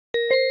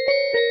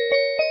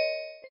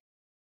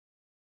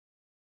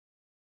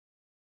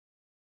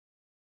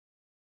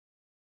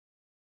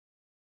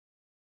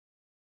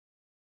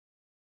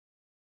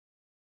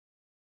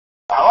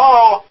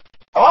Hello?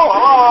 Hello,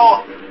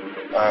 hello?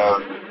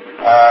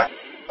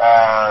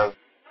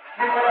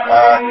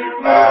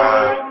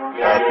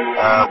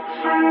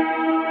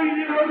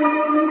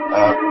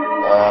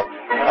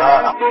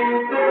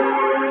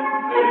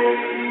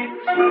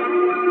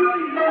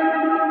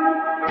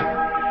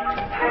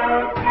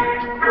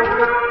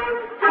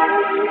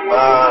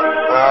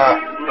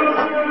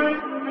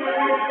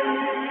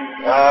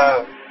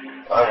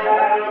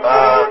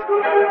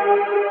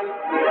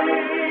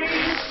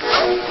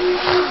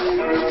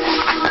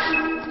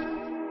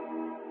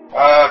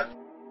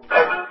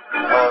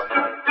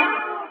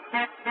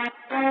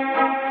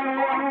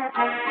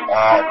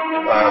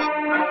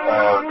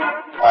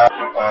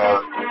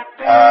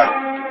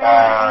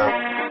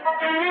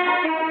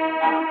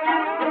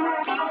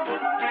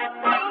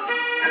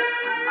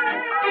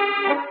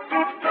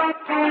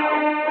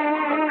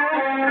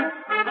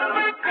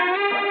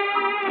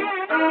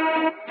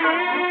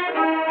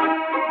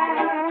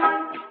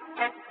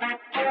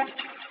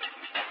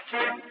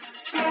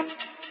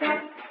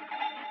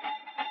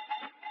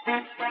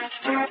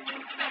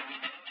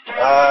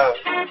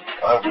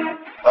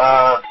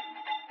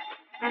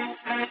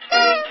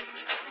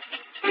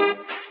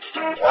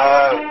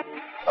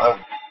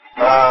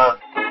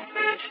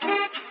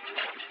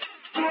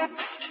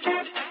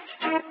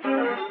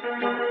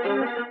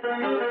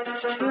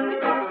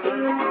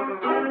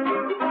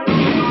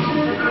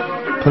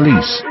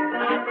 Police,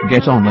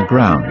 get on the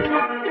ground.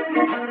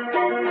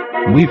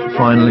 We've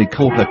finally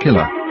caught the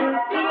killer.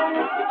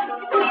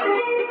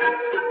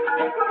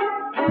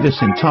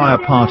 This entire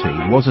party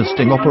was a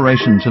sting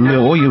operation to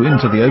lure you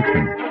into the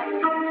open.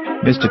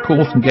 Mr.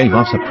 Cawthon gave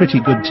us a pretty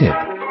good tip.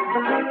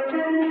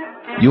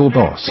 Your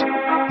boss,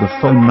 the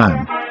phone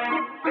man.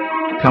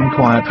 Come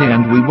quietly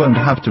and we won't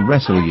have to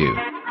wrestle you.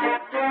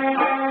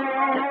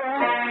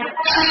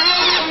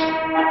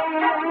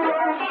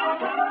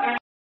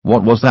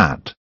 What was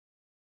that?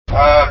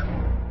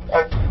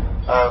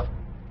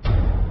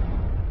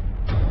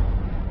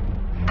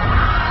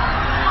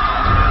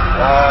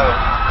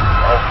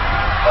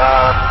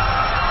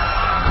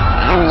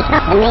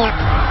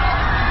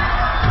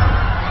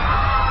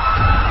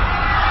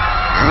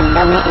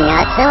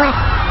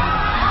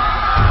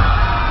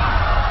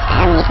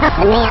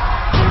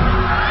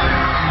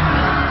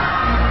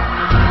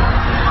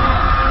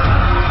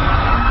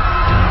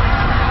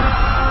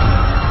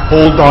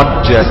 Hold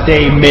on just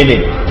a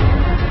minute.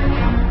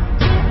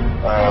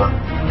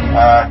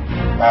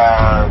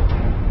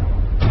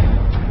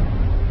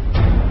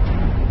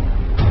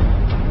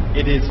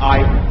 It is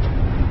I,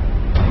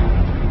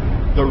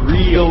 the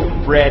real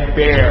Fred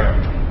Bear.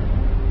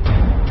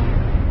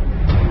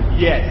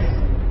 Yes,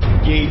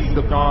 gaze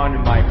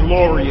upon my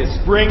glorious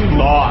spring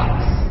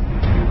locks.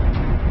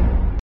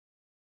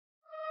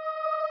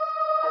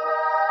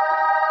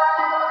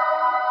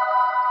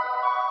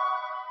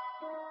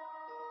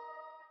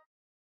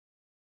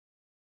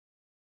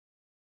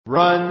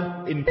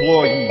 Run,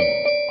 employee.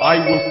 I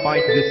will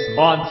fight this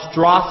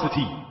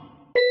monstrosity.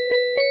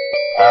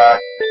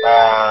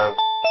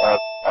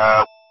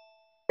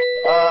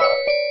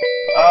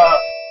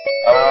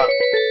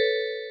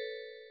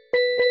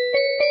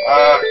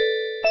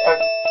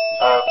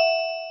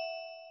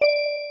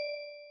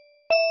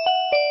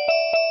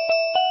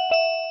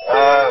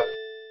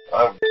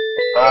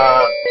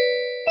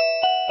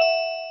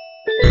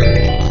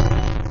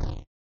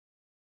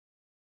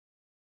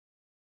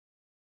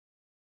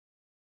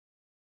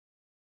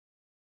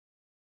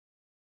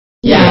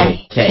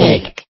 Yay,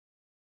 take.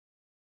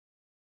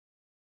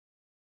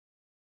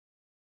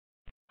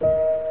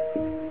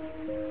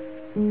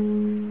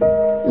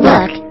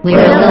 Look, we're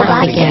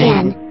alive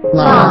again.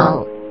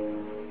 Lol.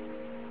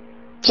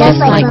 Just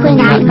like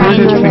when I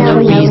murdered for no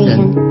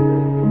reason.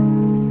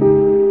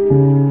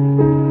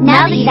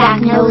 Now that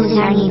Zach knows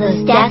there are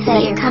needless deaths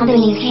at your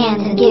company's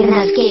hands and given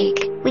us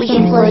cake, we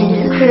can float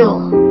into the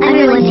cruel,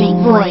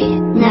 unrelenting void,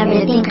 never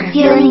to think or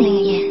feel anything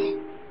again.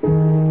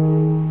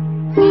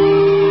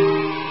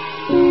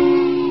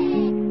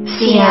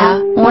 See ya,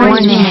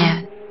 Orange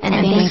Man, and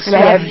thanks for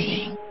everything.